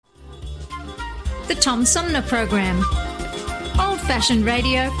The Tom Sumner Program. Old-fashioned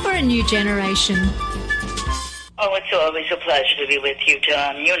radio for a new generation. Oh, it's always a pleasure to be with you,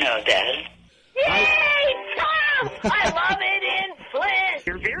 Tom. You know that. Yay, Tom! I love it in Flint!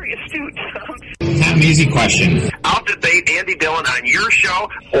 You're very astute, Tom. Not an easy question. I'll debate Andy Dillon on your show.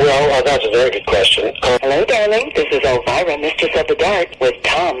 Well, that's a very good question. Hello, darling. This is Elvira, Mistress of the Dark, with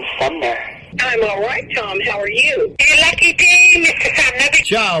Tom Sumner. I'm all right, Tom. How are you? Lucky day, Mr. Sumner.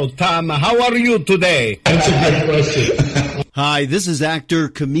 Ciao, Tom. How are you today? That's a good question. Hi, this is actor,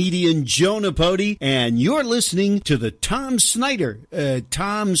 comedian Joe Napodi, and you're listening to the Tom Smothers.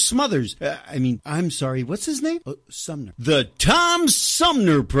 I'm sorry, what's his name? Sumner. The Tom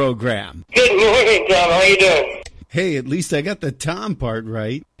Sumner Program. Good morning, Tom. How you doing? Hey, at least I got the Tom part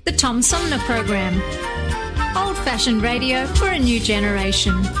right. The Tom Sumner Program. Old-fashioned radio for a new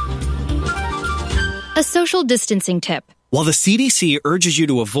generation. A social distancing tip. While the CDC urges you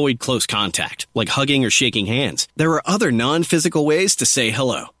to avoid close contact, like hugging or shaking hands, there are other non-physical ways to say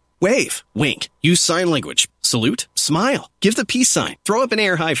hello. Wave, wink, use sign language, salute, smile, give the peace sign, throw up an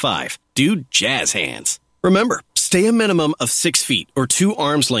air high five, do jazz hands. Remember, stay a minimum of 6 feet or 2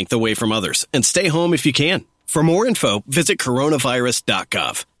 arms length away from others, and stay home if you can. For more info, visit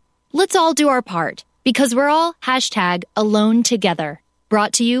coronavirus.gov. Let's all do our part, because we're all #alone together.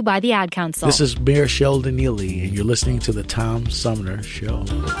 Brought to you by the Ad Council. This is Mayor Sheldon Neely, and you're listening to the Tom Sumner Show.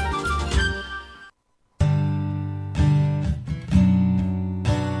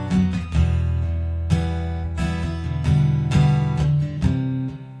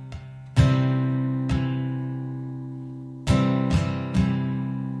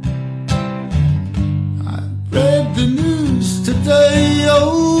 I read the news today,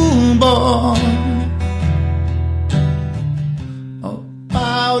 oh boy,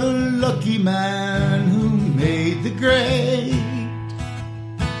 about a lucky man who made the grade.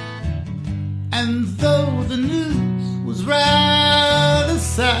 And though the news was rather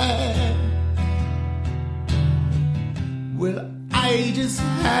sad, well, I just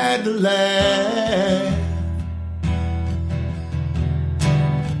had to laugh.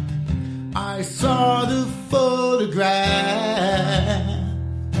 I saw the photograph.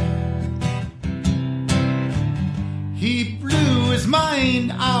 He blew his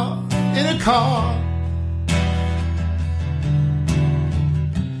mind out in a car.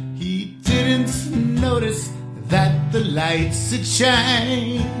 He didn't notice that the lights had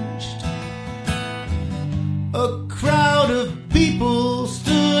changed. A crowd of people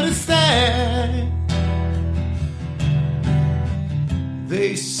stood and stared.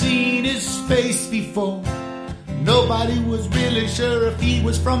 They seen his face before. Nobody was really sure if he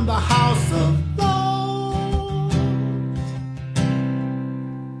was from the House of Lords.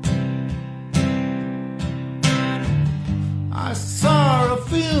 I saw a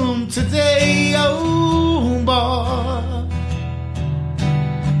film today, oh boy.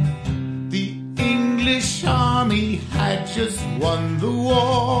 The English army had just won the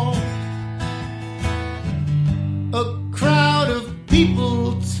war. A crowd of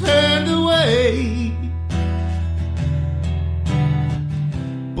people turned away,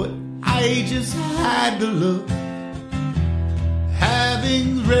 but I just had to look,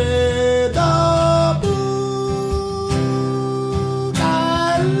 having read the book.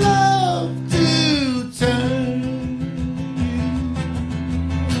 I love to turn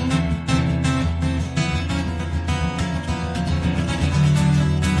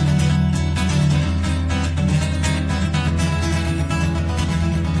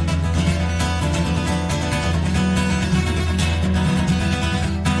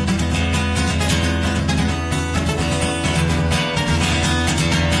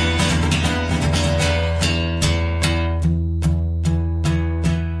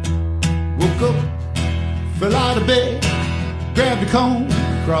fell out of bed, grabbed a comb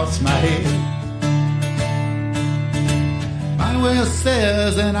across my head. I went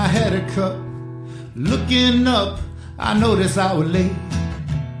upstairs and I had a cup. Looking up, I noticed I was late.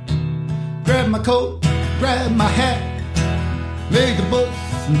 Grabbed my coat, grabbed my hat, made the bus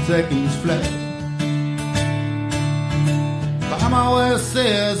in seconds flat. Found my way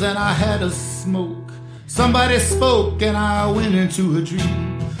upstairs and I had a smoke. Somebody spoke and I went into a dream.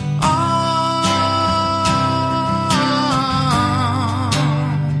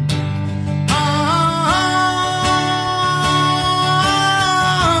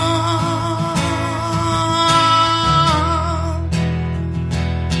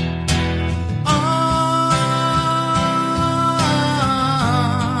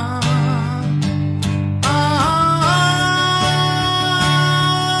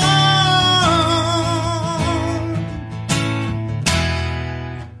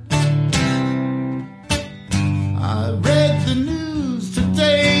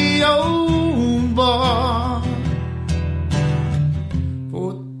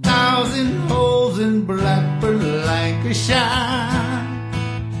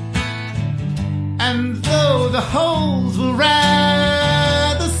 the holes were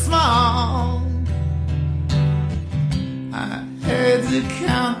rather small. I had to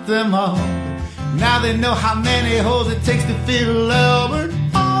count them all. Now they know how many holes it takes to fill Albert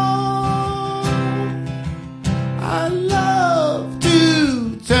Hall. I love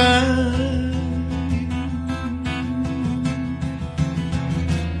to turn.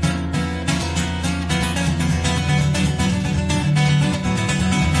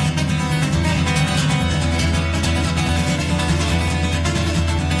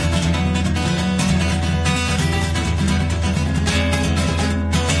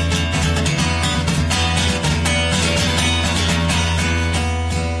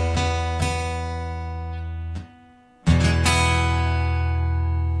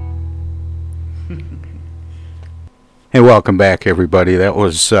 Hey, welcome back, everybody. That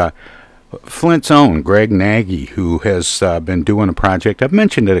was Flint's own Greg Nagy, who has been doing a project. I've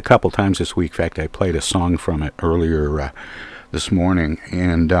mentioned it a couple times this week. In fact, I played a song from it earlier this morning.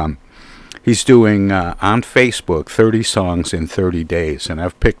 And he's doing, on Facebook, 30 songs in 30 days. And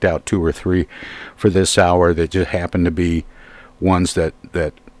I've picked out 2 or 3 for this hour that just happen to be ones that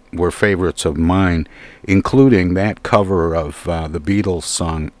were favorites of mine, including that cover of the Beatles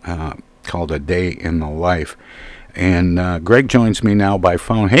song called A Day in the Life. And Greg joins me now by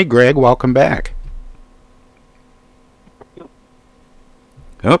phone. Hey, Greg, welcome back.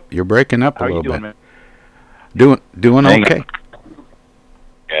 Oh, you're breaking up a little bit. Man? Doing okay.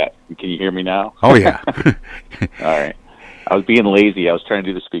 Yeah, can you hear me now? Oh, yeah. All right. I was being lazy. I was trying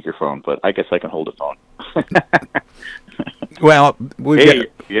to do the speakerphone, but I guess I can hold a phone. Well, we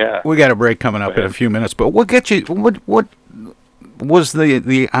got a break coming up in a few minutes, but we'll get you. What was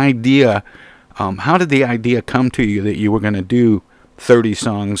the idea? How did the idea come to you that you were going to do 30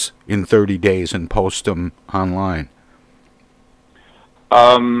 songs in 30 days and post them online?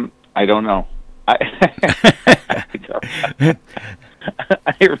 I don't know. I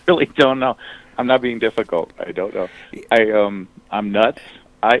really don't know. I'm not being difficult. I don't know. I'm nuts.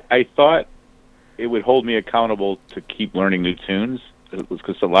 I thought it would hold me accountable to keep learning new tunes,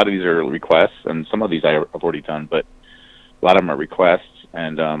 because a lot of these are requests, and some of these I've already done, but a lot of them are requests.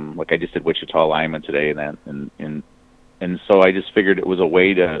 And like I just did Wichita Lineman today, and so I just figured it was a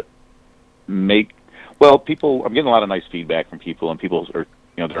way to make. Well, people. I'm getting a lot of nice feedback from people, and people are.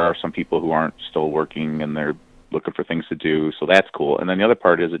 There are some people who aren't still working, and they're looking for things to do. So that's cool. And then the other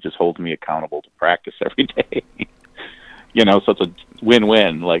part is it just holds me accountable to practice every day. So it's a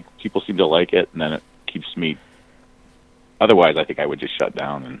win-win. Like, people seem to like it, and then it keeps me. Otherwise, I think I would just shut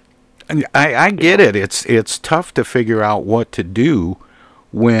down. And I get it. It's tough to figure out what to do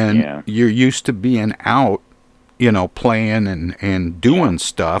when you're used to being out, playing and doing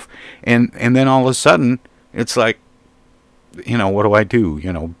stuff, and then all of a sudden it's like, what do I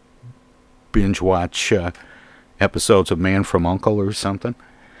do? Binge watch episodes of Man from U.N.C.L.E. or something.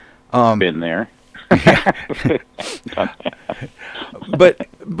 Been there.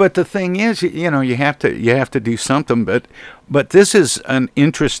 But the thing is, you have to do something. But this is an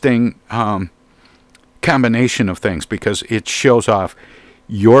interesting combination of things, because it shows off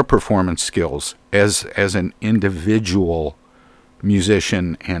your performance skills as an individual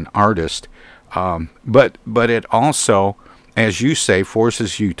musician and artist. But it also, as you say,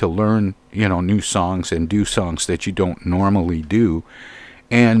 forces you to learn new songs and do songs that you don't normally do.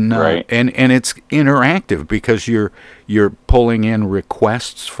 And right. and it's interactive, because you're pulling in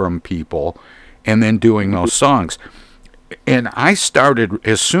requests from people and then doing those songs. And I started,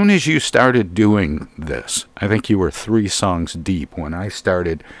 as soon as you started doing this, I think you were 3 songs deep when I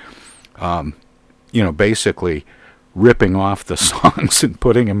started, basically ripping off the songs and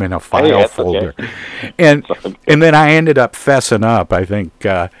putting them in a file folder. Okay. And then I ended up fessing up, I think,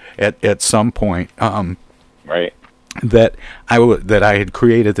 at some point. Right. That I had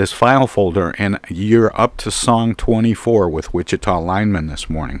created this file folder, and you're up to song 24 with Wichita Lineman this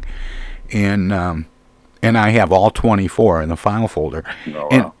morning, and I have all 24 in the file folder. Oh,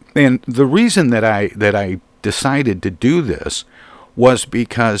 wow. And the reason that I decided to do this was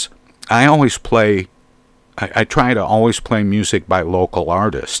because I always play. I try to always play music by local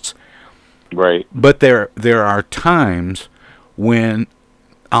artists. Right. But there are times when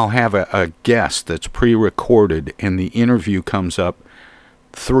I'll have a guest that's pre-recorded, and the interview comes up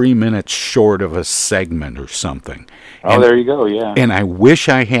 3 minutes short of a segment or something. Oh, there you go, yeah. And I wish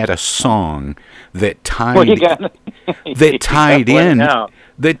I had a song that tied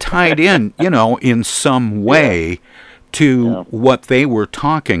in, in some way to what they were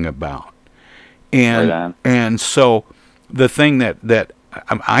talking about. And so the thing that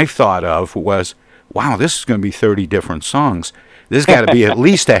I thought of was, wow, this is going to be 30 different songs. there's got to be at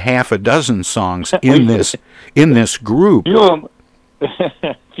least a half a dozen songs in this group.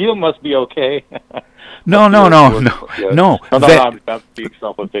 Fuel must be okay. No. I'm being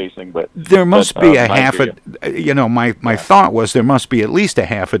self-effacing, but there must be a half a. My thought was there must be at least a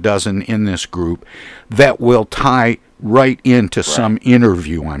half a dozen in this group that will tie right into some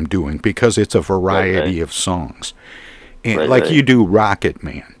interview I'm doing, because it's a variety of songs, and you do Rocket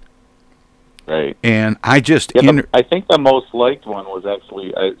Man. Right. And I just... I think the most liked one was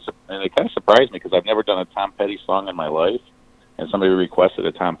actually... and it kind of surprised me because I've never done a Tom Petty song in my life. And somebody requested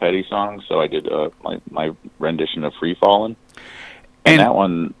a Tom Petty song, so I did my rendition of Free Fallin'.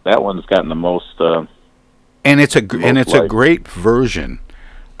 And that one's gotten the most... and it's a great version.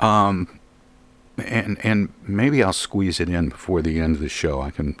 And maybe I'll squeeze it in before the end of the show. I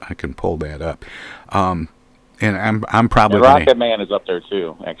can pull that up. And I'm probably and Rocket Man is up there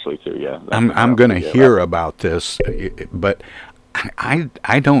too, actually too. Yeah, I'm going to hear about this, but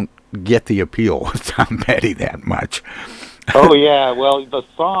I don't get the appeal with Tom Petty that much. Oh yeah, well the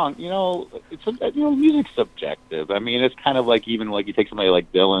song, music's subjective. I mean, it's kind of like even like you take somebody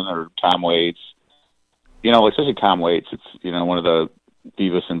like Dylan or Tom Waits, especially Tom Waits. It's one of the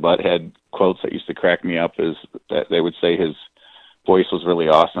Beavis and Butthead quotes that used to crack me up is that they would say his voice was really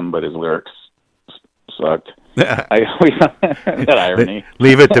awesome, but his lyrics sucked. That irony.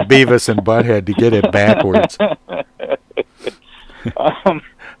 Leave it to Beavis and Butthead to get it backwards.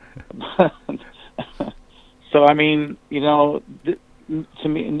 So I mean, to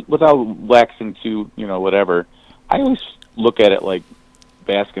me, without waxing too, whatever, I always look at it like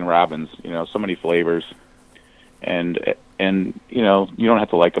Baskin Robbins. So many flavors, and you don't have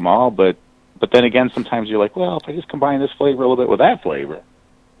to like them all, but then again, sometimes you're like, well, if I just combine this flavor a little bit with that flavor,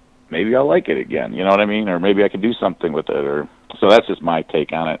 maybe I'll like it again, you know what I mean? Or maybe I can do something with it. So that's just my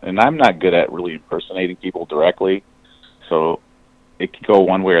take on it. And I'm not good at really impersonating people directly, so it could go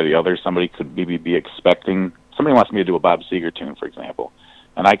one way or the other. Somebody could maybe be expecting... Somebody wants me to do a Bob Seger tune, for example,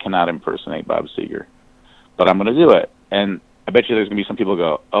 and I cannot impersonate Bob Seger, but I'm going to do it. And I bet you there's going to be some people who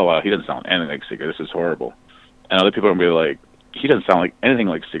go, oh, well, he doesn't sound anything like Seger. This is horrible. And other people are going to be like, he doesn't sound like anything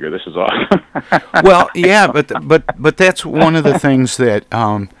like Seger. This is awesome. Well, yeah, but that's one of the things that...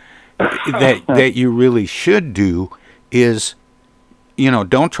 that you really should do is,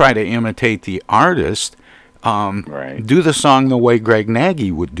 don't try to imitate the artist. Do the song the way Greg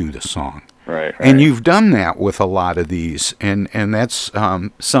Nagy would do the song. Right. And you've done that with a lot of these, and that's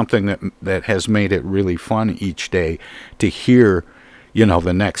something that has made it really fun each day to hear,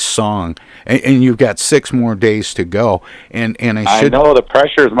 the next song. And you've got 6 more days to go. And I know the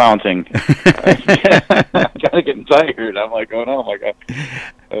pressure's mounting. I'm kind of getting tired. I'm like, oh no, I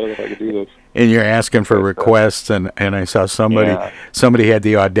don't know if I can do this. And you're asking for requests, and I saw somebody had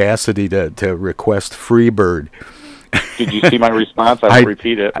the audacity to request Freebird. Did you see my response? I won't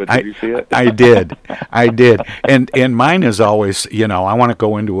repeat it, but did you see it? I did. And mine is always, I want to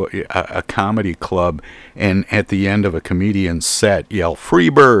go into a comedy club and at the end of a comedian's set yell,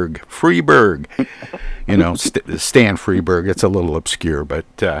 Freeberg. Stan Freeberg. It's a little obscure, but...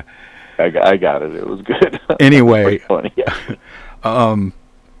 I got it. It was good. Anyway. Funny, yeah.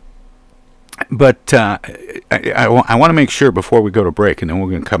 But I want to make sure before we go to break, and then we're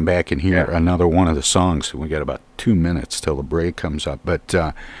going to come back and hear another one of the songs. We got about 2 minutes till the break comes up. But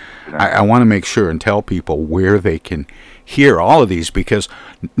I want to make sure and tell people where they can hear all of these, because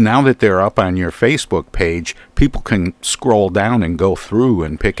now that they're up on your Facebook page, people can scroll down and go through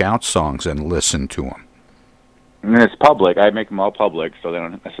and pick out songs and listen to them. And it's public. I make them all public, so they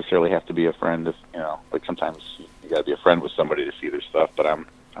don't necessarily have to be a friend. If like sometimes you got to be a friend with somebody to see their stuff. But I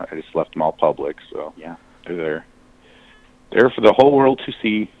just left them all public, so yeah, they're there for the whole world to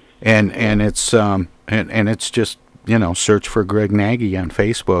see. And it's and it's just search for Greg Nagy on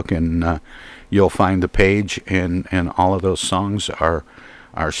Facebook, and you'll find the page, and all of those songs are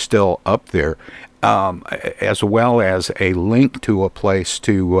still up there, as well as a link to a place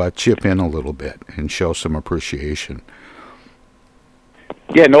to chip in a little bit and show some appreciation.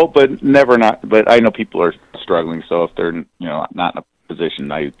 Yeah, no, but never not. But I know people are struggling, so if they're not in a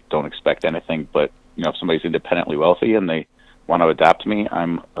position, I don't expect anything. But if somebody's independently wealthy and they want to adopt me,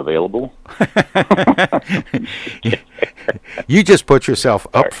 I'm available. You just put yourself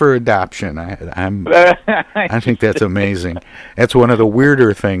up for adoption. I think that's amazing. That's one of the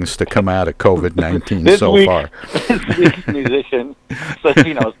weirder things to come out of COVID-19 so far. This week's musician, instead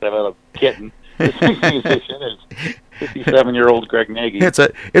of a kitten, this week's musician is 57-year-old Greg Nagy.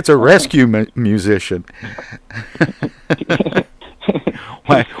 It's a rescue musician.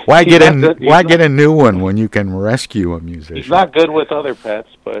 Why get a new one when you can rescue a musician? He's not good with other pets,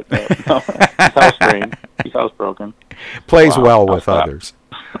 but he's housebroken. Plays well with others.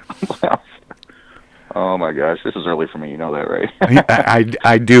 Oh my gosh, this is early for me. You know that, right?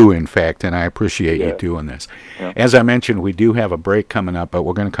 I do, in fact, and I appreciate you doing this. Yeah. As I mentioned, we do have a break coming up, but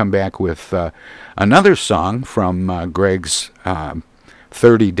we're going to come back with another song from Greg's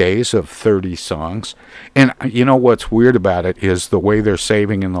 30 Days of 30 Songs. And you know what's weird about it is the way they're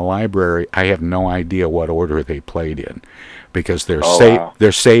saving in the library, I have no idea what order they played in, because they're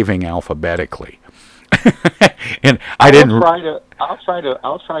they're saving alphabetically. And I'll try to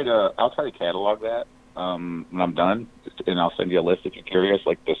catalog that when I'm done, and I'll send you a list if you're curious.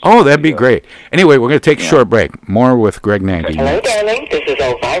 Like this. Oh, that'd be great. Anyway, we're going to take a short break. More with Greg Nagy. Hello, darling. This is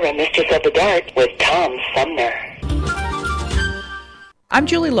Elvira, Mistress of the Dark, with Tom Sumner. I'm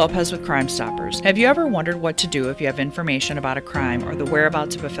Julie Lopez with Crime Stoppers. Have you ever wondered what to do if you have information about a crime or the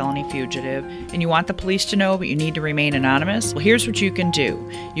whereabouts of a felony fugitive and you want the police to know but you need to remain anonymous? Well, here's what you can do.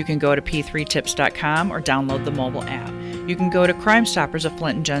 You can go to p3tips.com or download the mobile app. You can go to Crime Stoppers of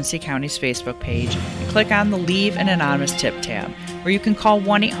Flint and Genesee County's Facebook page and click on the Leave an Anonymous Tip tab, where you can call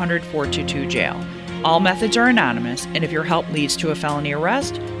 1-800-422-JAIL. All methods are anonymous, and if your help leads to a felony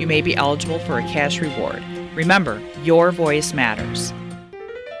arrest, you may be eligible for a cash reward. Remember, your voice matters.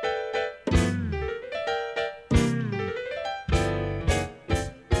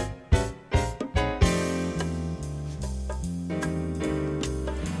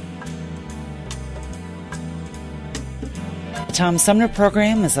 The Tom Sumner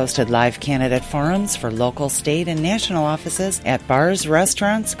program is hosted live candidate forums for local, state, and national offices at bars,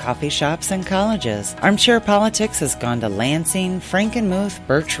 restaurants, coffee shops, and colleges. Armchair Politics has gone to Lansing, Frankenmuth,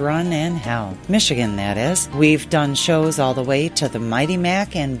 Birch Run, and Hell, Michigan, that is. We've done shows all the way to the Mighty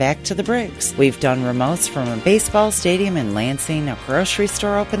Mac and back to the Briggs. We've done remotes from a baseball stadium in Lansing, a grocery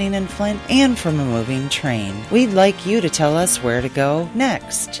store opening in Flint, and from a moving train. We'd like you to tell us where to go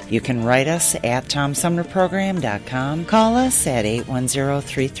next. You can write us at TomSumnerProgram.com, call us at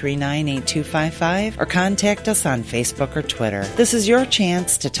 810-339-8255, or contact us on Facebook or Twitter. This is your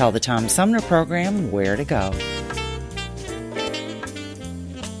chance to tell the Tom Sumner program where to go.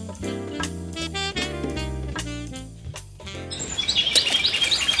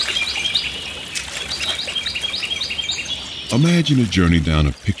 Imagine a journey down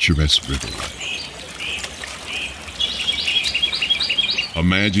a picturesque river.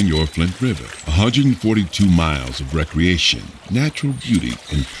 Imagine your Flint River, 142 miles of recreation, natural beauty,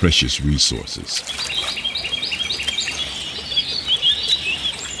 and precious resources.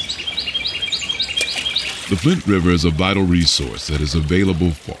 The Flint River is a vital resource that is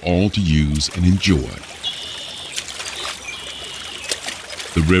available for all to use and enjoy.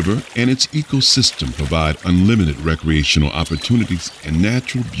 The river and its ecosystem provide unlimited recreational opportunities and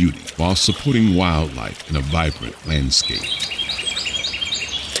natural beauty while supporting wildlife in a vibrant landscape.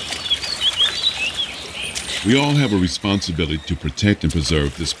 We all have a responsibility to protect and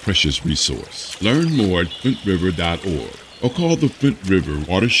preserve this precious resource. Learn more at flintriver.org or call the Flint River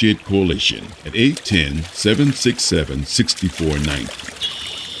Watershed Coalition at 810-767-6490.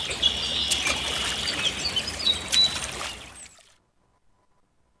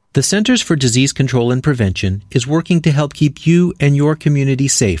 The Centers for Disease Control and Prevention is working to help keep you and your community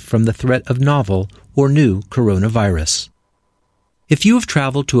safe from the threat of novel or new coronavirus. If you have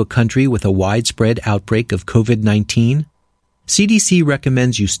traveled to a country with a widespread outbreak of COVID-19, CDC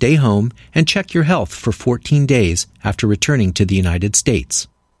recommends you stay home and check your health for 14 days after returning to the United States.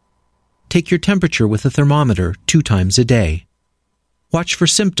 Take your temperature with a thermometer 2 times a day. Watch for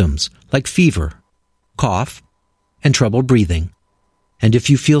symptoms like fever, cough, and trouble breathing. And if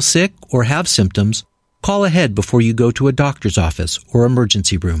you feel sick or have symptoms, call ahead before you go to a doctor's office or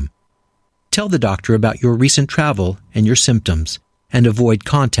emergency room. Tell the doctor about your recent travel and your symptoms, and avoid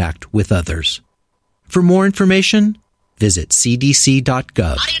contact with others. For more information, visit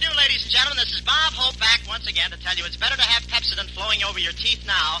cdc.gov. How do you do, ladies and gentlemen? This is Bob Hope back once again to tell you it's better to have Pepsodent flowing over your teeth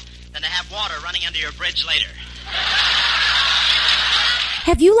now than to have water running under your bridge later.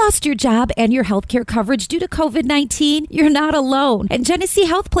 Have you lost your job and your health care coverage due to COVID-19? You're not alone, and Genesee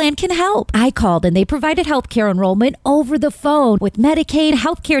Health Plan can help. I called and they provided health care enrollment over the phone with Medicaid,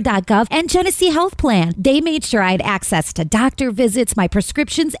 healthcare.gov, and Genesee Health Plan. They made sure I had access to doctor visits, my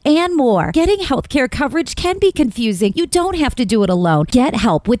prescriptions, and more. Getting health care coverage can be confusing. You don't have to do it alone. Get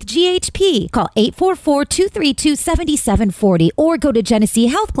help with GHP. Call 844-232-7740 or go to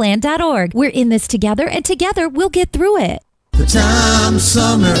GeneseeHealthPlan.org. We're in this together, and together we'll get through it. The Tom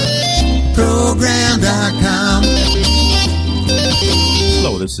Sumner Program.com.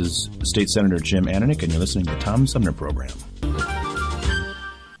 Hello, this is State Senator Jim Ananick, and you're listening to the Tom Sumner Program.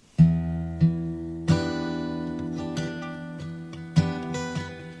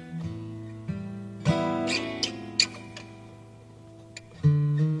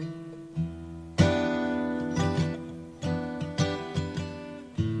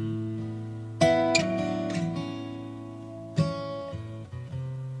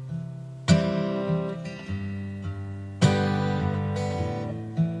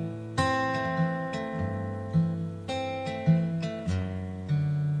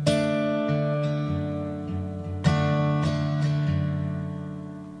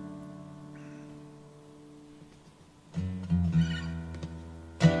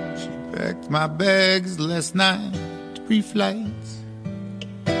 Packed my bags last night, pre-flights.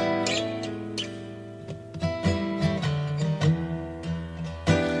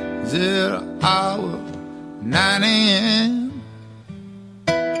 9 a.m.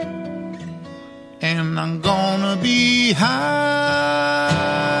 and I'm gonna be high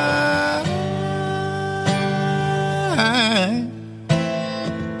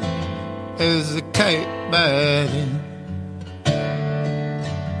as a kite by then.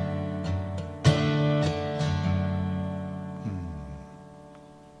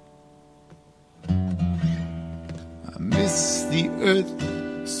 I miss the earth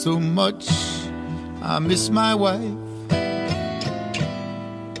so much, I miss my wife.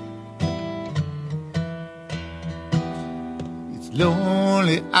 It's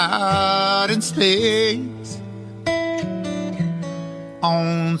lonely out in space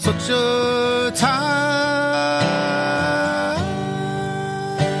on such a timeless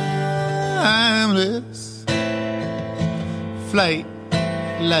flight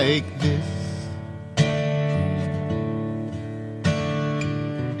like this.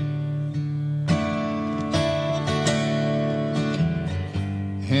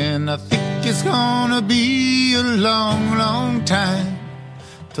 And I think it's gonna be a long, long time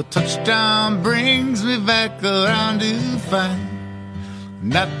till touchdown brings me back around to find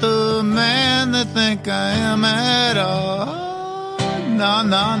not the man they think I am at all. No,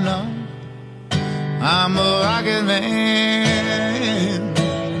 no, no, I'm a rocket man.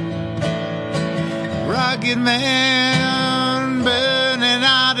 Rocket man, burning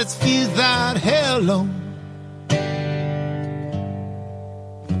out its fuse out hell on.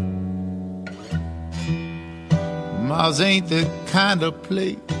 Mars ain't the kind of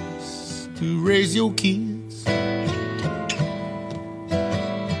place to raise your kids.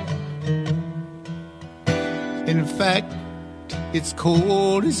 In fact, it's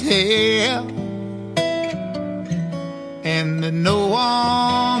cold as hell, and there's no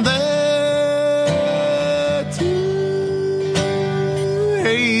one there to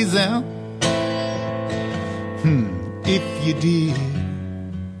raise them. If you did.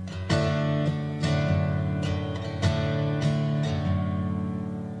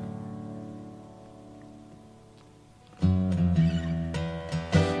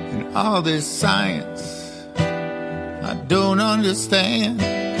 All this science I don't understand.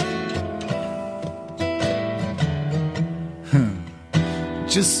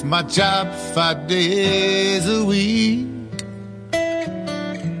 Just my job 5 days a week.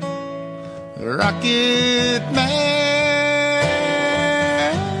 Rocket man.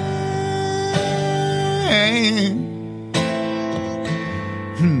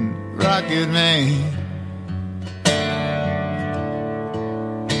 Rocket man.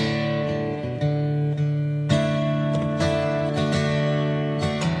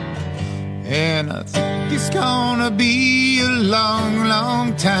 And I think it's gonna be a long,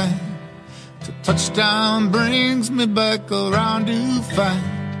 long time till touchdown brings me back around to find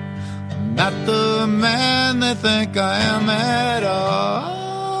I'm not the man they think I am at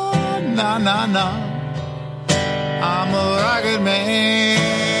all. No, no, no, I'm a rocket man.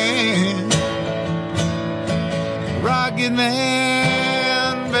 Rocket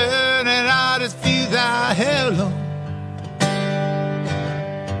man, burning out his fuse out hell on.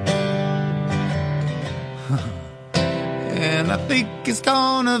 And I think it's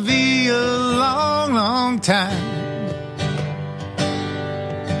gonna be a long, long time.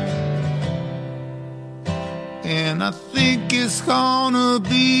 And I think it's gonna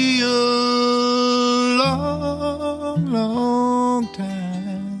be a long, long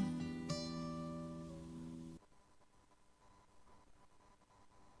time.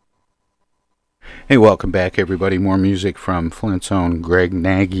 Hey, welcome back, everybody. More music from Flint's own Greg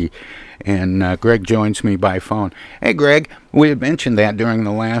Nagy. And Greg joins me by phone. Hey, Greg, we had mentioned that during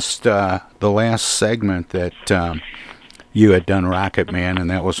the last segment that you had done Rocket Man,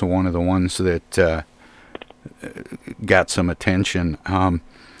 and that was one of the ones that got some attention.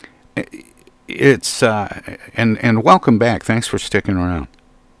 It's and welcome back. Thanks for sticking around.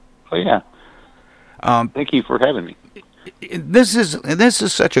 Oh yeah. Thank you for having me. This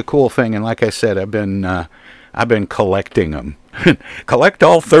is such a cool thing, and like I said, I've been collecting them. Collect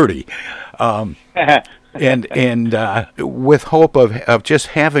all 30, and with hope of just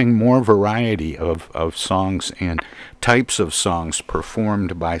having more variety of songs and types of songs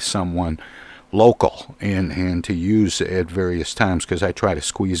performed by someone local and to use at various times, because I try to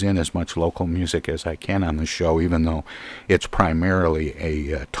squeeze in as much local music as I can on the show, even though it's primarily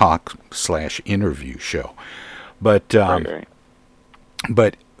a talk/interview show. But right.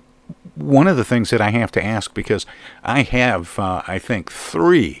 But one of the things that I have to ask, because I have, I think,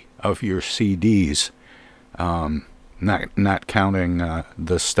 3 of your CDs, not counting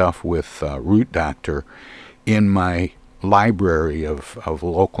the stuff with Root Doctor, in my library of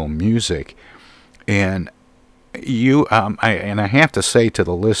local music, and I have to say to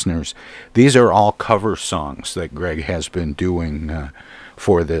the listeners, these are all cover songs that Greg has been doing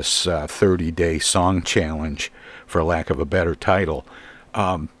for this 30-day song challenge, for lack of a better title.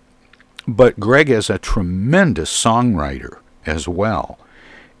 But Greg is a tremendous songwriter as well.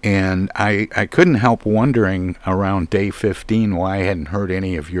 And I couldn't help wondering around day 15 why I hadn't heard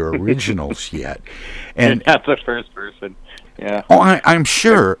any of your originals yet. And not the first person. Yeah. Oh, I'm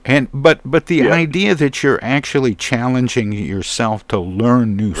sure. But the idea that you're actually challenging yourself to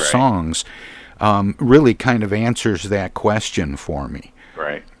learn new songs really kind of answers that question for me.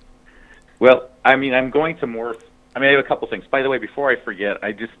 Right. Well, I mean, I'm going to morph. I mean, I have a couple things. By the way, before I forget,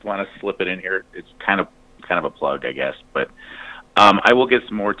 I just want to slip it in here. It's kind of a plug, I guess. But I will get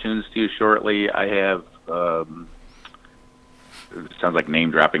some more tunes to you shortly. I have. It sounds like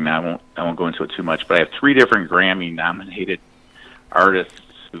name dropping now. I won't go into it too much. But I have 3 different Grammy-nominated artists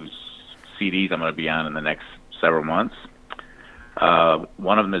whose CDs I'm going to be on in the next several months.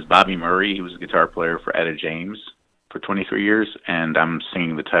 One of them is Bobby Murray. He was a guitar player for Etta James for 23 years, and I'm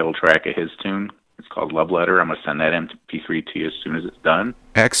singing the title track of his tune. It's called Love Letter. I'm going to send that MP3 to you as soon as it's done.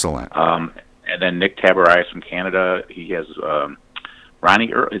 Excellent. And then Nick Tabarais from Canada. He has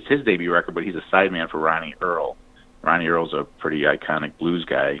Ronnie Earl. It's his debut record, but he's a sideman for Ronnie Earl. Ronnie Earl's a pretty iconic blues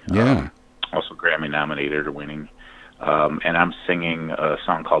guy. Yeah. Also Grammy nominated or winning. And I'm singing a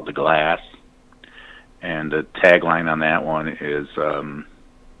song called The Glass. And the tagline on that one is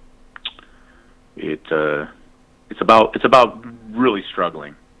it's about really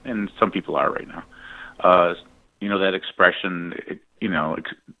struggling, and some people are right now. You know that expression,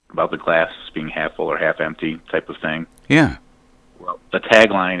 about the glass being half full or half empty type of thing. Yeah. Well, the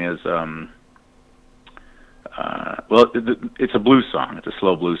tagline is it's a blues song. It's a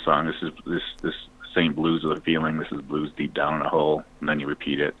slow blues song. This is this same blues with a feeling. This is blues deep down in a hole, and then you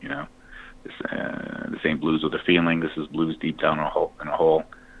repeat it. The same blues with a feeling. This is blues deep down in a hole.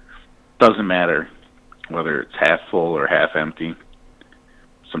 Doesn't matter whether it's half full or half empty.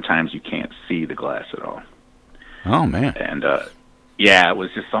 Sometimes you can't see the glass at all. Oh man! And it was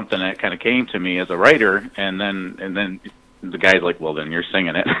just something that kind of came to me as a writer, and then the guy's like, "Well, then you're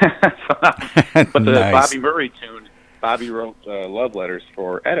singing it." But the Nice. Bobby Murray tune, Bobby wrote love letters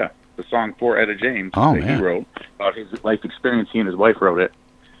for Etta, the song for Etta James Oh, that man. he wrote about his life experience. He and his wife wrote it.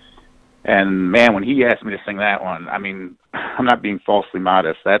 And man, when he asked me to sing that one, I mean, I'm not being falsely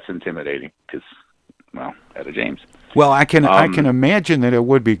modest. That's intimidating because, well, Etta James. Well, I can imagine that it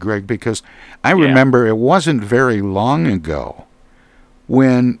would be, Greg, because I remember it wasn't very long ago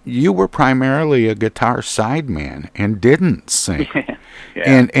when you were primarily a guitar sideman and didn't sing.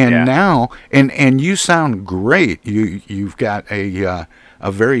 Now you sound great. You've got a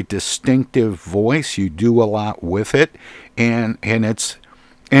very distinctive voice. You do a lot with it, and it's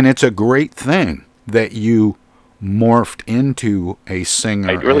a great thing that you morphed into a singer.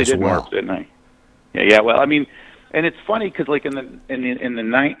 I really as did well. morph, didn't I? Yeah. Well, I mean, and it's funny because like in the 80s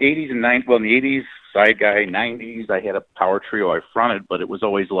and 90s, well, in the 80s, side guy, 90s, I had a power trio I fronted, but it was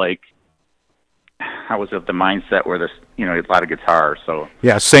always like I was of the mindset where there's a lot of guitar. So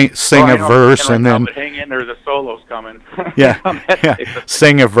yeah, sing a verse and then but hang in there, the solo's coming. yeah,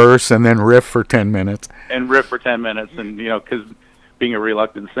 sing a verse and then riff for 10 minutes. And riff for 10 minutes, and because being a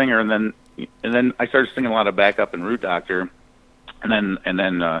reluctant singer, and then I started singing a lot of backup and Root Doctor, and then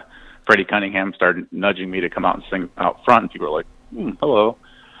Freddie Cunningham started nudging me to come out and sing out front, and people were like, hello.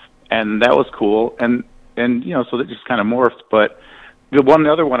 And that was cool, and so that just kind of morphed. But the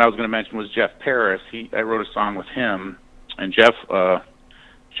other one I was going to mention was Jeff Paris. I wrote a song with him, and Jeff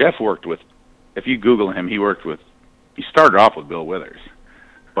worked with, if you Google him, he started off with Bill Withers,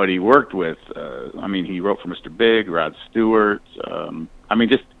 but he worked with, he wrote for Mr. Big, Rod Stewart. He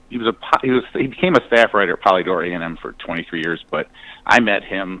became a staff writer at Polydor A&M for 23 years, but I met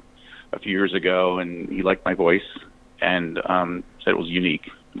him a few years ago, and he liked my voice and said it was unique.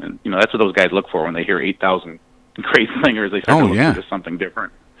 And that's what those guys look for when they hear 8,000 great singers. They start to look for something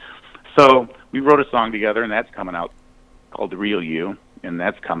different. So we wrote a song together, and that's coming out called "The Real You," and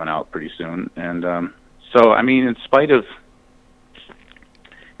that's coming out pretty soon. And in spite of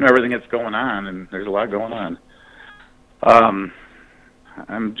everything that's going on, and there's a lot going on, I'm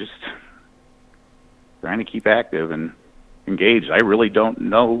just trying to keep active and engaged. I really don't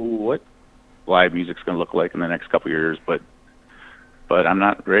know what live music's going to look like in the next couple of years, but I'm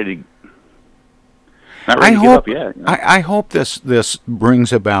not ready. Not ready to give up yet. You know? I hope this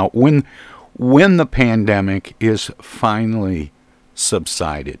brings about when the pandemic is finally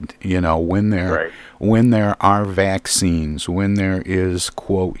subsided. You know, when there are vaccines, when there is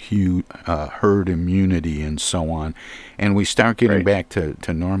quote herd immunity and so on, and we start getting back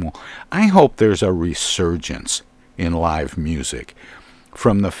to normal. I hope there's a resurgence in live music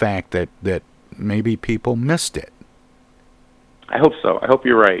from the fact that maybe people missed it. I hope so. I hope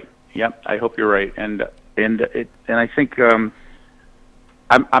you're right. Yep, I hope you're right. And I think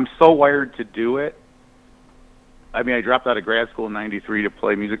I'm so wired to do it. I mean, I dropped out of grad school in '93 to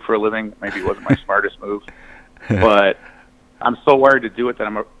play music for a living. Maybe it wasn't my smartest move, but I'm so wired to do it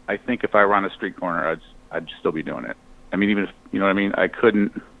that I think if I were on a street corner, I'd still be doing it. I mean, even if, you know what I mean, I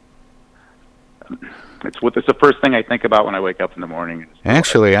couldn't. It's the first thing I think about when I wake up in the morning.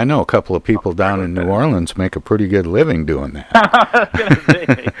 Actually, I know a couple of people down in New Orleans make a pretty good living doing that. I was gonna say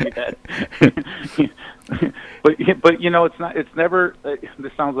that. But you know, it's never.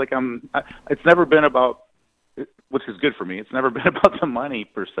 This sounds like it's never been about, which is good for me. It's never been about the money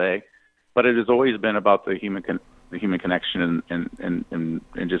per se, but it has always been about the human connection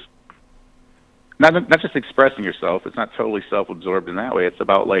and just not just expressing yourself. It's not totally self-absorbed in that way. It's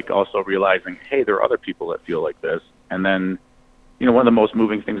about like also realizing, hey, there are other people that feel like this. And then, you know, one of the most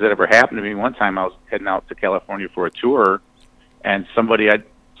moving things that ever happened to me, one time I was heading out to California for a tour, and somebody at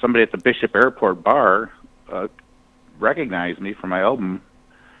the Bishop Airport bar recognized me from my album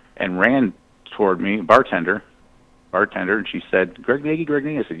and ran toward me, bartender, and she said, Greg Nagy.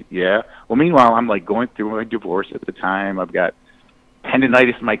 I said, yeah. Well, meanwhile, I'm like going through my divorce at the time. I've got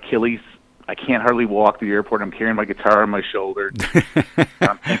tendonitis in my Achilles. I can't hardly walk to the airport. I'm carrying my guitar on my shoulder.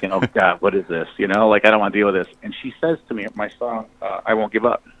 I'm thinking, oh, God, what is this? You know, like, I don't want to deal with this. And she says to me, my song, I Won't Give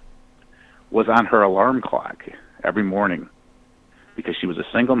Up, was on her alarm clock every morning because she was a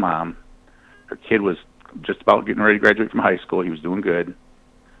single mom. Her kid was just about getting ready to graduate from high school. He was doing good,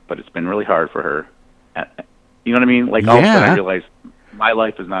 but it's been really hard for her. You know what I mean? Like, all of a sudden I realized my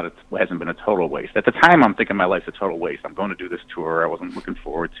life hasn't been a total waste. At the time, I'm thinking my life's a total waste. I'm going to do this tour. I wasn't looking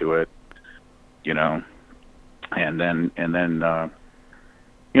forward to it. You know, and then, you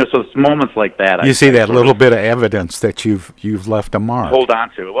know, so it's moments like that. You see that little bit of evidence that you've left a mark. Hold on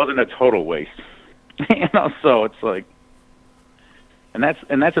to. It wasn't a total waste. You know, so it's like, and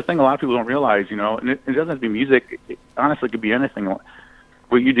that's the thing a lot of people don't realize. You know, and it doesn't have to be music. It honestly could be anything.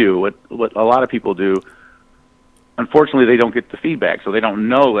 What you do, what a lot of people do. Unfortunately, they don't get the feedback, so they don't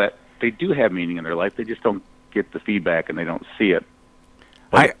know that they do have meaning in their life. They just don't get the feedback, and they don't see it.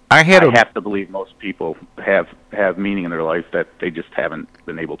 I have to believe most people have meaning in their life that they just haven't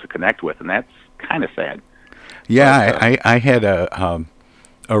been able to connect with, and that's kind of sad. Yeah, but, I had a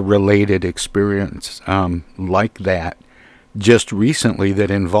related experience like that just recently that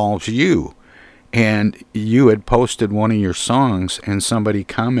involves you. And you had posted one of your songs, and somebody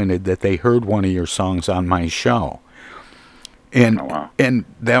commented that they heard one of your songs on my show. And and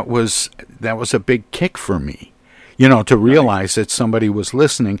that was a big kick for me. You know, to realize that somebody was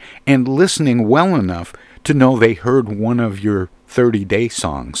listening and listening well enough to know they heard one of your 30-day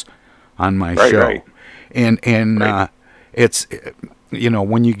songs on my show. Right. And it's, you know,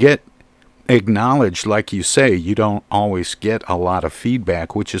 when you get acknowledged, like you say, you don't always get a lot of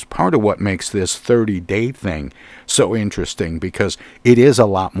feedback, which is part of what makes this 30-day thing so interesting, because it is a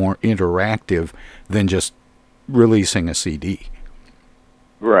lot more interactive than just releasing a CD.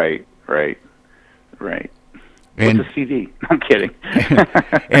 Right. And what's a CD? I'm kidding.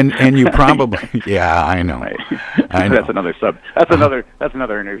 and you probably, yeah, I know. I know. That's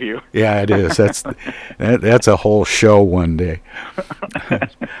another interview. Yeah, it is. That's a whole show one day.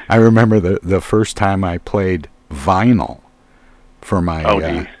 I remember the first time I played vinyl for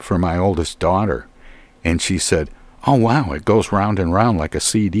my oldest daughter, and she said, "Oh wow, it goes round and round like a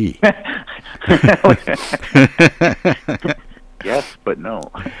CD." Yes, but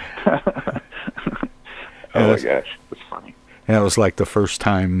no. Oh my gosh, that's funny. And it was like the first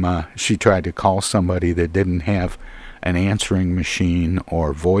time she tried to call somebody that didn't have an answering machine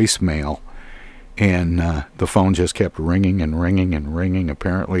or voicemail, and the phone just kept ringing and ringing and ringing.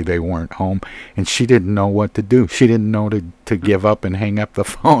 Apparently they weren't home, and she didn't know what to do. She didn't know to give up and hang up the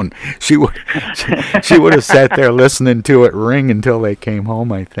phone. She would have sat there listening to it ring until they came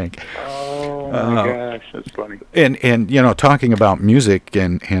home, I think. Oh my gosh, that's funny. And you know, talking about music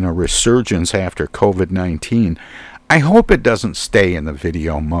and a resurgence after COVID-19, I hope it doesn't stay in the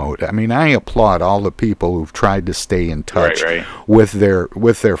video mode. I mean, I applaud all the people who've tried to stay in touch with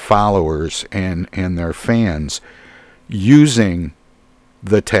their followers and their fans using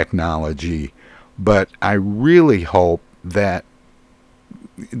the technology, but I really hope that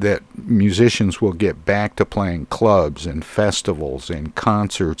that musicians will get back to playing clubs and festivals and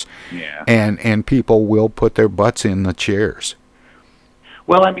concerts, and people will put their butts in the chairs.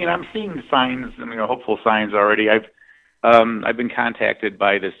 Well, I mean, I'm seeing signs, hopeful signs already. I've been contacted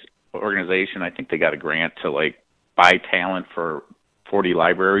by this organization. I think they got a grant to buy talent for 40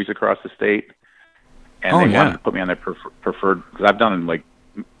 libraries across the state, and they wanted to put me on their preferred. Because I've done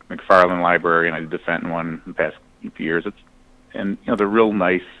McFarland Library, and I did the Fenton one in the past few years. They're real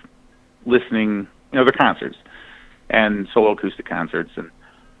nice listening. They're concerts and solo acoustic concerts, and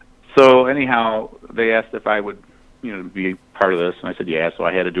so anyhow, they asked if I would be part of this, and I said yeah. So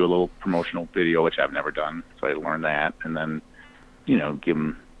I had to do a little promotional video, which I've never done, so I had to learn that, and then give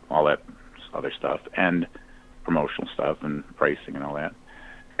them all that other stuff and promotional stuff and pricing and all that.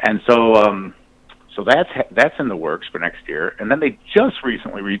 And so so that's in the works for next year. And then they just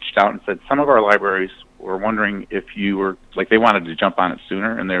recently reached out and said some of our libraries were wondering if you were they wanted to jump on it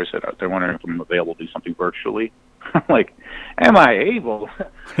sooner, and they're wondering if I'm available to do something virtually. I'm like, am I able?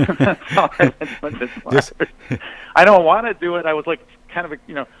 That's all I've been doing this I don't want to do it. I was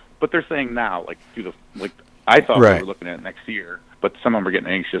but they're saying now, I thought we were looking at it next year, but some of them are getting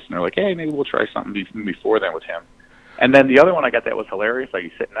anxious, and they're like, hey, maybe we'll try something before then with him. And then the other one I got that was hilarious. Are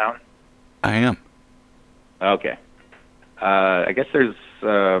you sitting down? I am. Okay. I guess there's,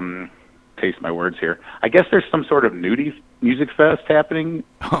 taste my words here. I guess there's some sort of nudie music fest happening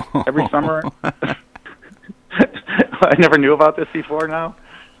every summer. I never knew about this before now.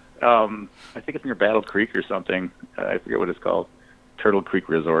 I think it's near Battle Creek or something. I forget what it's called. Turtle Creek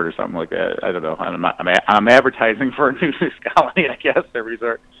Resort or something like that. I don't know. I'm advertising for a nudist colony, I guess, a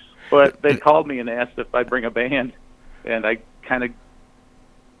resort. But they called me and asked if I'd bring a band, and I kind of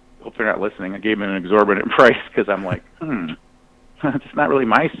hope they're not listening. I gave them an exorbitant price because I'm like, it's not really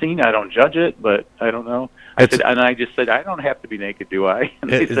my scene. I don't judge it, but I don't know. I just said, I don't have to be naked, do I? And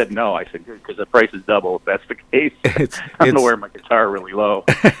they said no. I said, good, because the price is double if that's the case. I'm going to wear my guitar really low.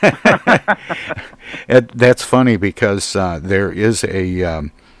 That's funny because there is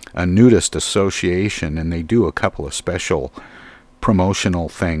a nudist association, and they do a couple of special promotional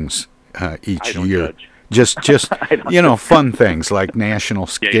things each year. Judge. Just fun things like National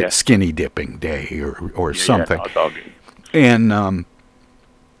Skinny Dipping Day or something. Yeah, no, it's all good. And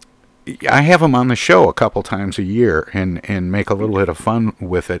I have them on the show a couple times a year and make a little bit of fun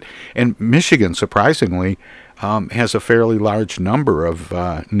with it. And Michigan, surprisingly, has a fairly large number of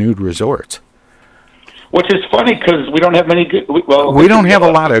nude resorts. Which is funny because we don't have many good... we don't have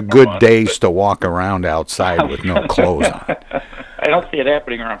a lot of good days to walk around outside with no clothes on. I don't see it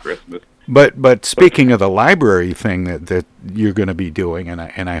happening around Christmas. But speaking of the library thing that you're going to be doing,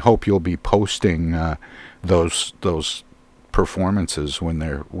 and I hope you'll be posting those performances when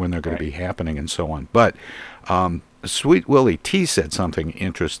they're going to be happening and so on. But Sweet Willie T said something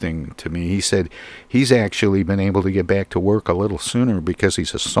interesting to me. He said he's actually been able to get back to work a little sooner because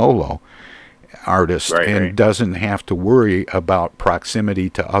he's a solo artist and doesn't have to worry about proximity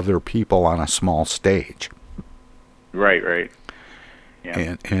to other people on a small stage. Right.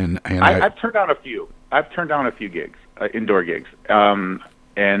 Yeah. And I've turned down a few. I've turned down a few gigs, indoor gigs,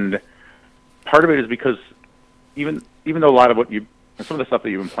 and part of it is because even though a lot of some of the stuff that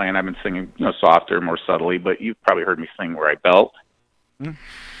you've been playing, I've been singing, softer, more subtly. But you've probably heard me sing where I belt. I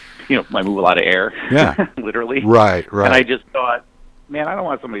move a lot of air. Yeah, literally. Right. And I just thought, man, I don't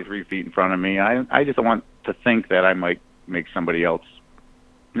want somebody 3 feet in front of me. I just don't want to think that I might make somebody else,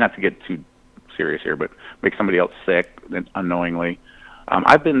 not to get too serious here, but make somebody else sick unknowingly.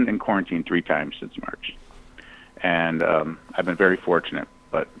 I've been in quarantine 3 times since March, and I've been very fortunate.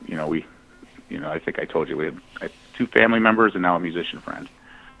 But I think I told you I have 2 family members and now a musician friend,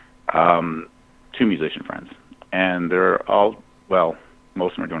 2 musician friends, and they're all most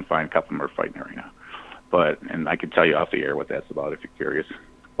of them are doing fine. A couple of them are fighting right now, and I can tell you off the air what that's about if you're curious.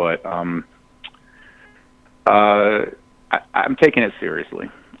 But I'm taking it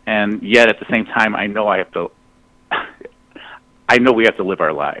seriously, and yet at the same time, I know we have to live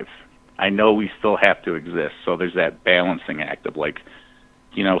our lives. I know we still have to exist. So there's that balancing act of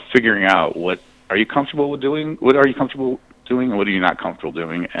figuring out what are you comfortable with doing, what are you comfortable doing, and what are you not comfortable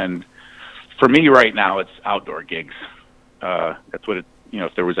doing. And for me right now, it's outdoor gigs. That's what if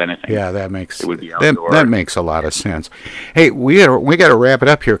there was anything. Yeah, it would be outdoor. That makes a lot of sense. Hey, we got to wrap it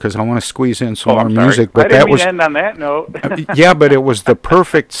up here because I want to squeeze in some more music. But I didn't mean to end on that note. Yeah, but it was the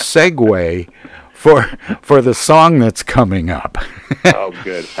perfect segue for the song that's coming up. Oh,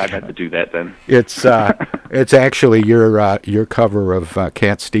 good. I meant to do that then. It's actually your cover of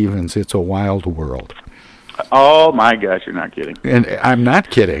Cat Stevens' "It's a Wild World."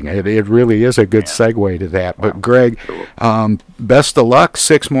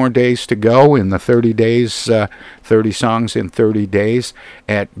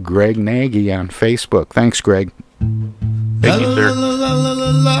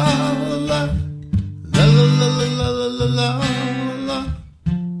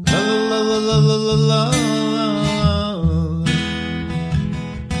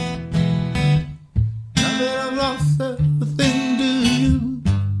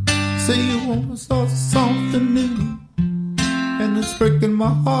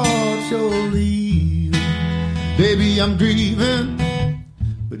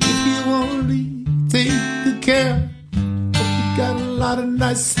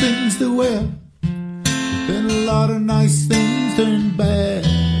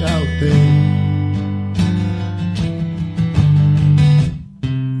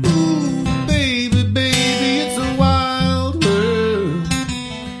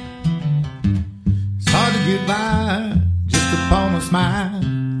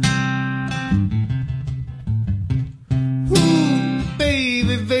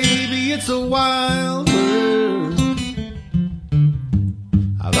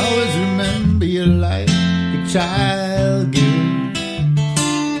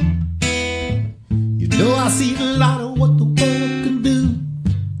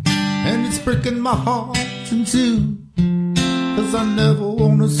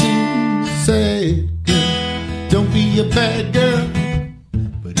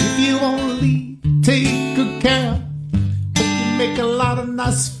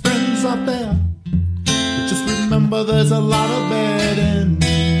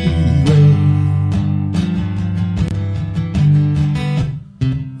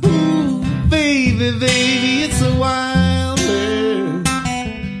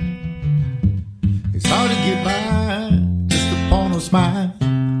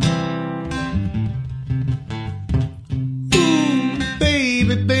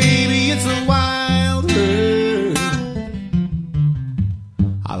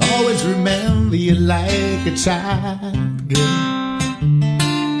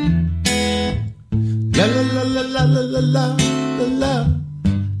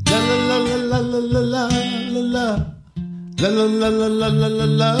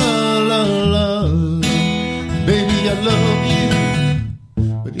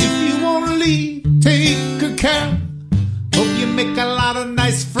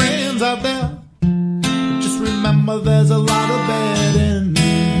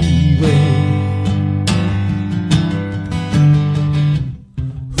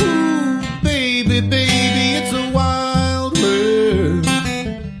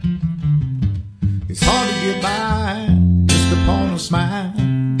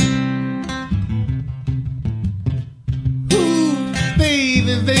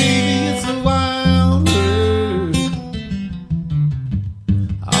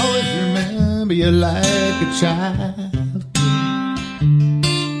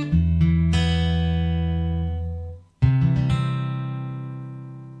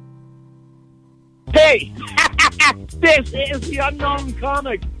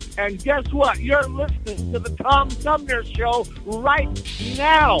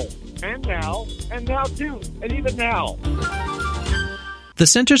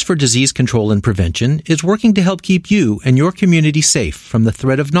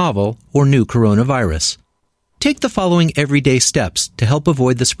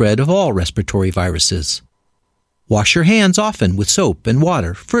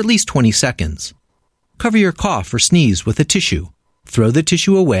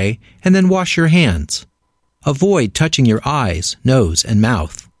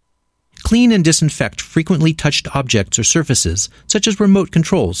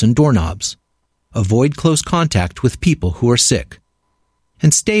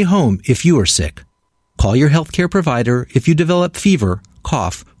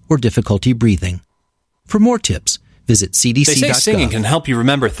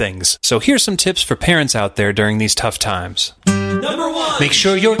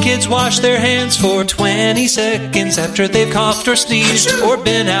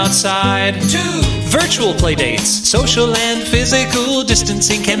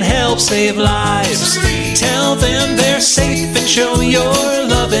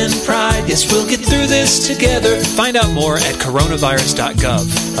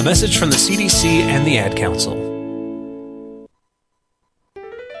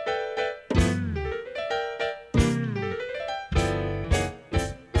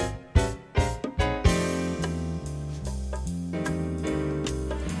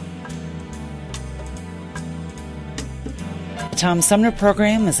 Tom Sumner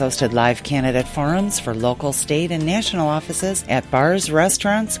program is hosted live candidate forums for local, state, and national offices at bars,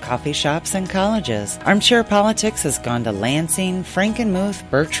 restaurants, coffee shops, and colleges. Armchair Politics has gone to Lansing, Frankenmuth,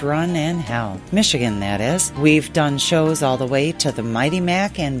 Birch Run, and Hell, Michigan, that is. We've done shows all the way to the Mighty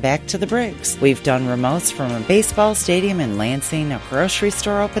Mac and back to the Briggs. We've done remotes from a baseball stadium in Lansing, a grocery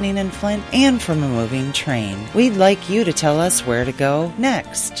store opening in Flint, and from a moving train. We'd like you to tell us where to go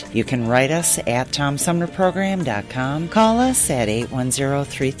next. You can write us at TomSumnerProgram.com, call us at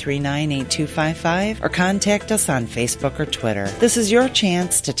 810-339-8255, or contact us on Facebook or Twitter. This is your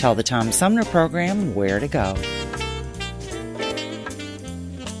chance to tell the Tom Sumner Program where to go.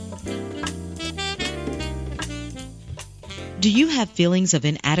 Do you have feelings of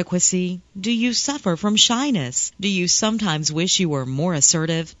inadequacy? Do you suffer from shyness? Do you sometimes wish you were more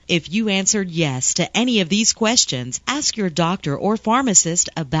assertive? If you answered yes to any of these questions, ask your doctor or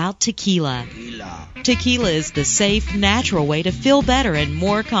pharmacist about tequila. Tequila is the safe, natural way to feel better and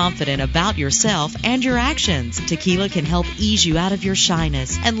more confident about yourself and your actions. Tequila can help ease you out of your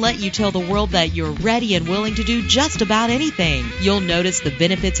shyness and let you tell the world that you're ready and willing to do just about anything. You'll notice the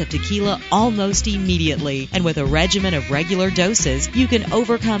benefits of tequila almost immediately, and with a regimen of regular doses, you can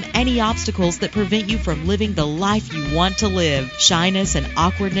overcome any obstacles that prevent you from living the life you want to live. Shyness and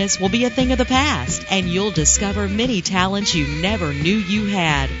awkwardness will be a thing of the past, and you'll discover many talents you never knew you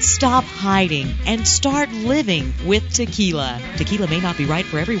had. Stop hiding and start living with tequila. Tequila may not be right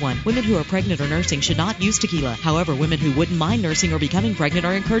for everyone. Women who are pregnant or nursing should not use tequila. However, women who wouldn't mind nursing or becoming pregnant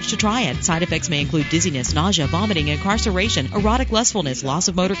are encouraged to try it. Side effects may include dizziness, nausea, vomiting, incarceration, erotic lustfulness, loss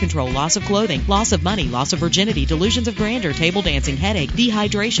of motor control, loss of clothing, loss of money, loss of virginity, delusions of grandeur, table dancing, headache,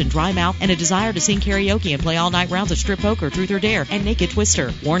 dehydration, dry mouth, and a desire to sing karaoke and play all-night rounds of strip poker, truth or dare, and naked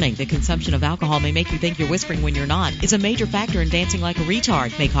twister. Warning, the consumption of alcohol may make you think you're whispering when you're not. Is a major factor in dancing like a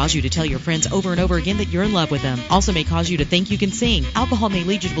retard. May cause you to tell your friends over and over again that you're in love with them. Also may cause you to think you can sing. Alcohol may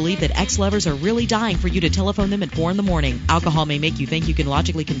lead you to believe that ex-lovers are really dying for you to telephone them at 4 in the morning. Alcohol may make you think you can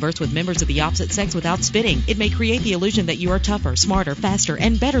logically converse with members of the opposite sex without spitting. It may create the illusion that you are tougher, smarter, faster,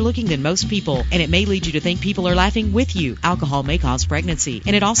 and better looking than most people. And it may lead you to think people are laughing with you. Alcohol may cause pregnancy,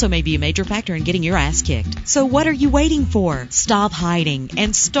 and it also may be a major factor in getting your ass kicked. So what are you waiting for? Stop hiding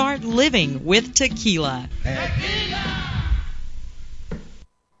and start living with tequila.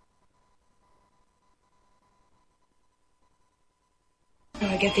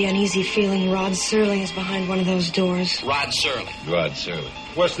 I get the uneasy feeling Rod Serling is behind one of those doors. Rod Serling. Rod Serling.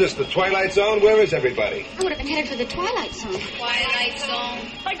 What's this, the Twilight Zone? Where is everybody? I would have been headed for the Twilight Zone. Twilight Zone?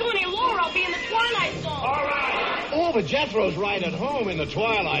 If I go any lower, I'll be in the Twilight Zone. All right. Oh, but Jethro's right at home in the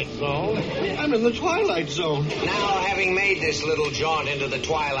Twilight Zone. I'm in the Twilight Zone. Now, having made this little jaunt into the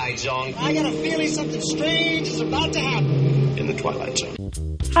Twilight Zone, I got a feeling something strange is about to happen. In the Twilight Zone.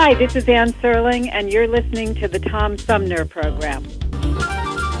 Hi, this is Ann Serling, and you're listening to the Tom Sumner Program.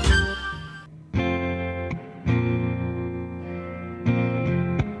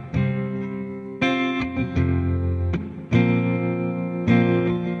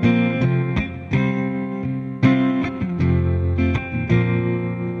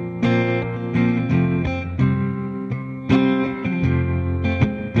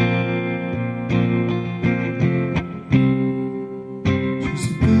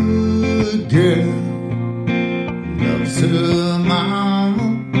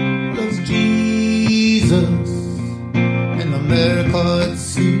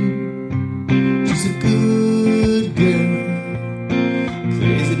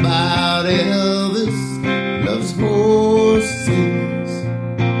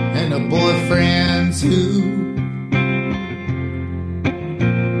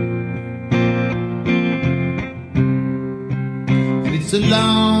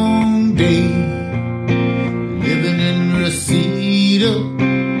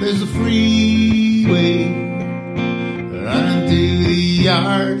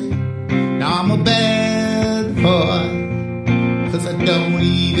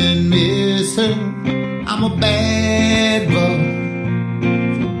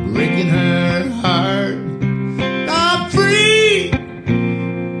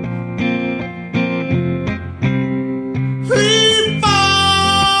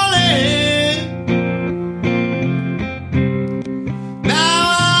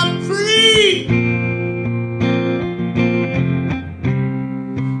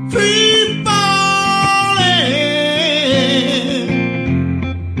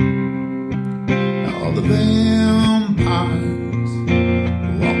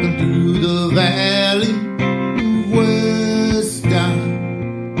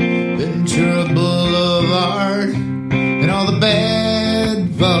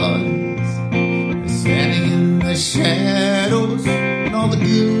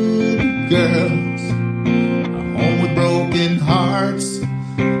 good girls, home with broken hearts.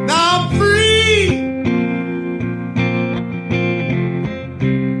 Now I'm free,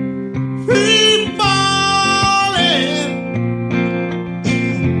 free falling.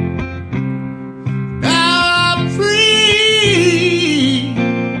 Now I'm free,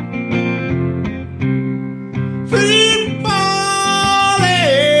 free falling.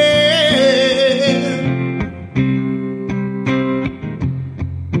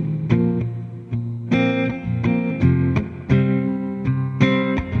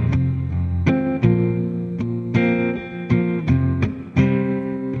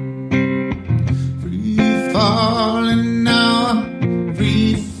 Free falling now, I'm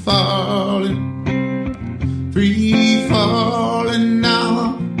free falling. Free falling now,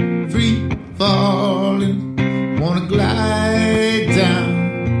 I'm free falling. Wanna glide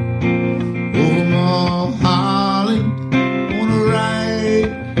down over Mulholland. Wanna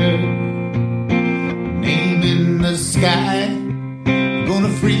write her name in the sky. Gonna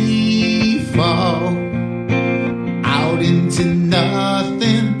free fall out into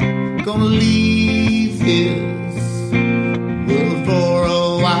nothing. Gonna leave this world for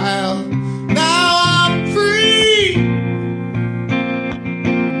a while. Now I'm free,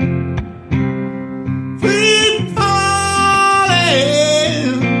 free falling.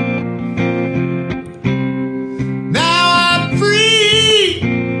 Now I'm free,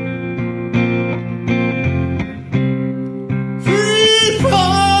 free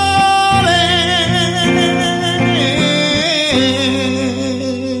falling.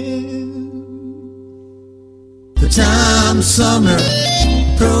 The Tom Sumner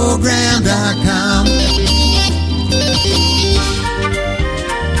Program.com.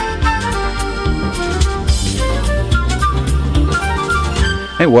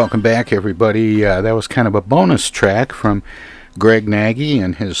 Hey, welcome back, everybody. That was kind of a bonus track from Greg Nagy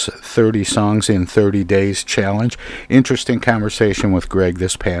and his 30 Songs in 30 Days challenge. Interesting conversation with Greg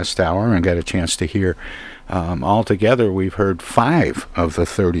this past hour, and got a chance to hear altogether. We've heard 5 of the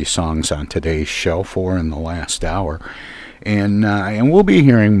 30 songs on today's show, 4 in the last hour. And we'll be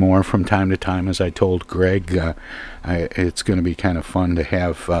hearing more from time to time. As I told Greg, it's going to be kind of fun to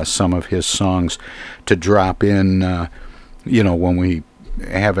have some of his songs to drop in, when we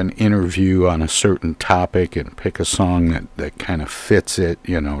have an interview on a certain topic and pick a song that kind of fits it,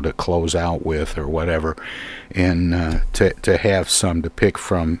 to close out with or whatever. And to have some to pick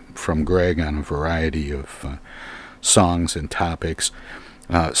from Greg on a variety of songs and topics.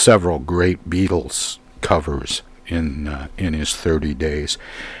 Several great Beatles covers in his 30 days.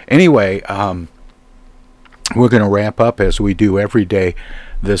 Anyway, we're going to wrap up as we do every day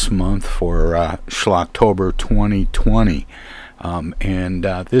this month for Schlocktober 2020. And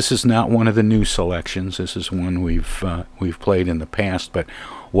this is not one of the new selections. This is one we've played in the past. But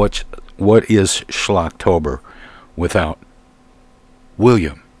what is Schlocktober without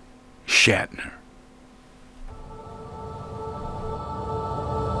William Shatner?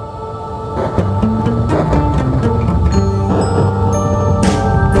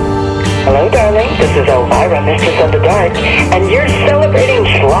 Hello, darling. This is Elvira, Mistress of the Dark, and you're celebrating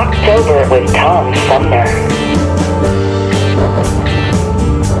Schlocktober with Tom Sumner.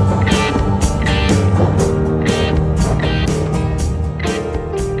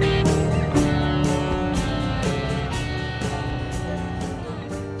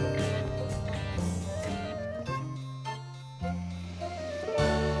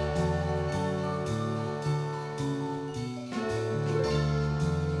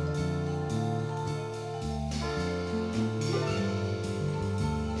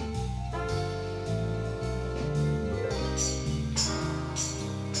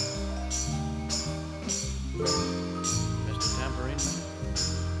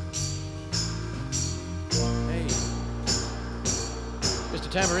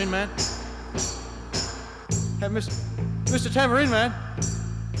 Tambourine Man? Hey, Mr. Tambourine Man?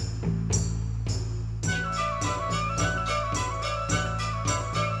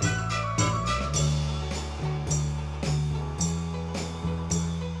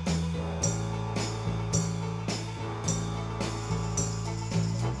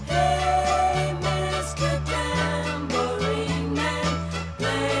 Hey, Mr. Tambourine Man,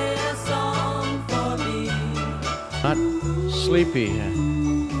 play a song for me. Not sleepy,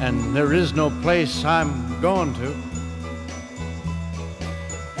 and there is no place I'm going to.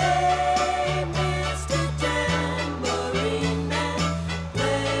 Hey, Mr. Tambourine Man,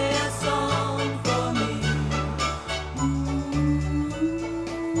 play a song for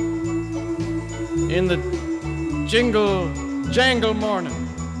me. In the jingle-jangle morning,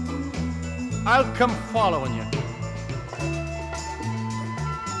 I'll come following you.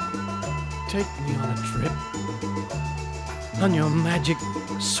 take me on a trip? On your magic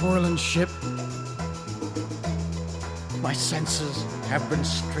swirling ship? My senses have been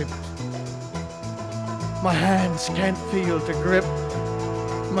stripped. My hands can't feel to grip.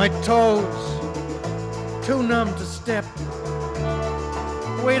 My toes too numb to step.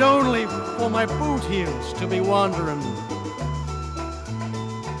 Wait only for my boot heels to be wandering.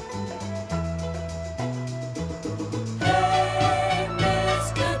 Hey,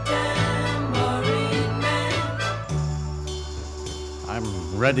 Mr. Tambourine Man. I'm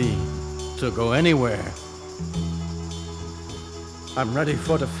ready to go anywhere. I'm ready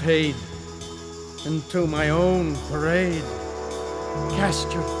for to fade into my own parade.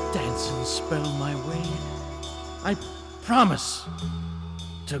 Cast your dancing spell my way. I promise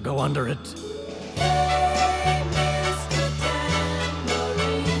to go under it. Hey, Mr.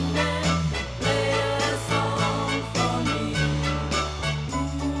 Tambourine Man, play a song for me.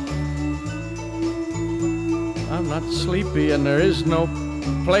 I'm not sleepy and there is no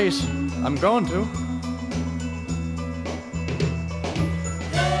place I'm going to.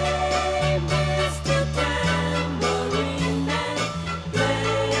 Hey, Mr. Tambourine Man,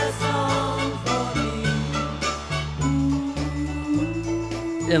 play a song for me.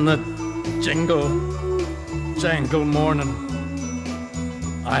 In the jingle, jangle morning,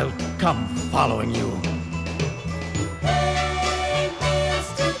 I'll come following you. Hey,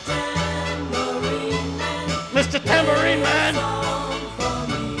 Mr. Tambourine Man, Mr. Tambourine Man! song for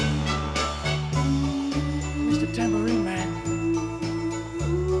me. Mr. Tambourine Man.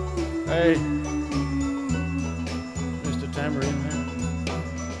 Hey, Mr. Tambourine Man.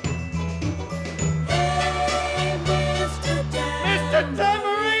 Hey, Mr. Mr.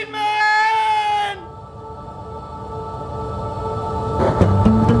 Tambourine Man!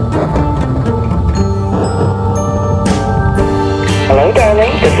 Hello,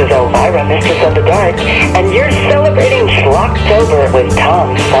 darling. This is Elvira, Mistress of the Dark, and you're celebrating Schlocktober with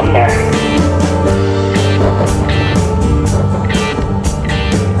Tom Sumner.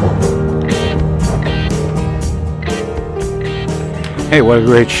 Hey, what a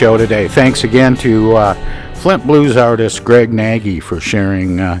great show today. Thanks again to Flint blues artist Greg Nagy for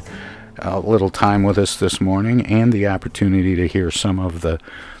sharing a little time with us this morning and the opportunity to hear some of the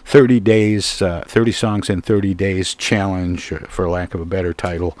 30 songs in 30 days challenge, for lack of a better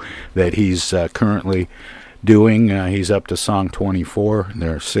title, that he's currently doing. He's up to song 24.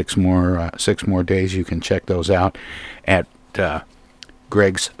 There are six more days. You can check those out at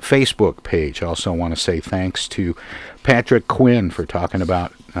Greg's Facebook page. Also want to say thanks to Patrick Quinn for talking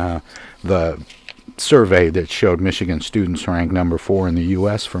about the survey that showed Michigan students ranked number 4 in the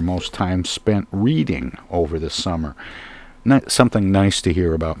U.S. for most time spent reading over the summer. Something nice to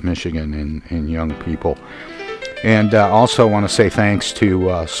hear about Michigan and young people. And also want to say thanks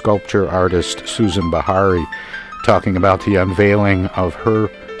to sculpture artist Susan Bahari, talking about the unveiling of her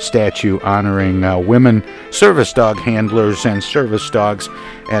statue honoring women service dog handlers and service dogs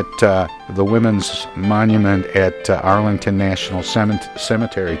at the Women's Monument at Arlington National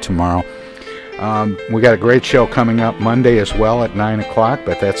Cemetery tomorrow. We got a great show coming up Monday as well at 9 o'clock,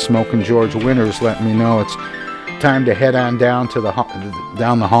 but that's Smokin' George Winters letting me know it's time to head on down to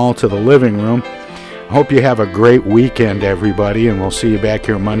down the hall to the living room. I hope you have a great weekend, everybody, and we'll see you back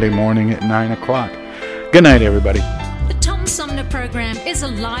here Monday morning at 9 o'clock. Good night, everybody. The Tom Sumner Program is a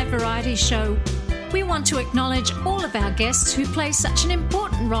live variety show. We want to acknowledge all of our guests who play such an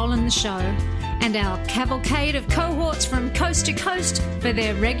important role in the show, and our cavalcade of cohorts from coast to coast for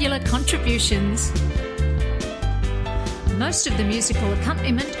their regular contributions. Most of the musical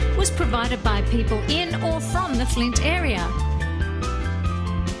accompaniment was provided by people in or from the Flint area.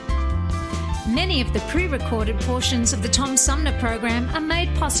 Many of the pre-recorded portions of the Tom Sumner program are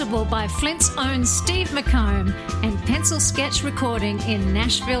made possible by Flint's own Steve McComb and Pencil Sketch Recording in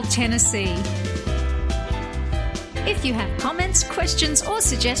Nashville, Tennessee. If you have comments, questions, or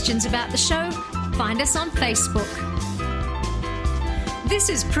suggestions about the show, find us on Facebook. This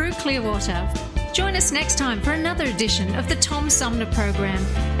is Prue Clearwater. Join us next time for another edition of the Tom Sumner program,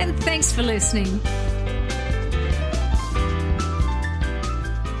 and thanks for listening.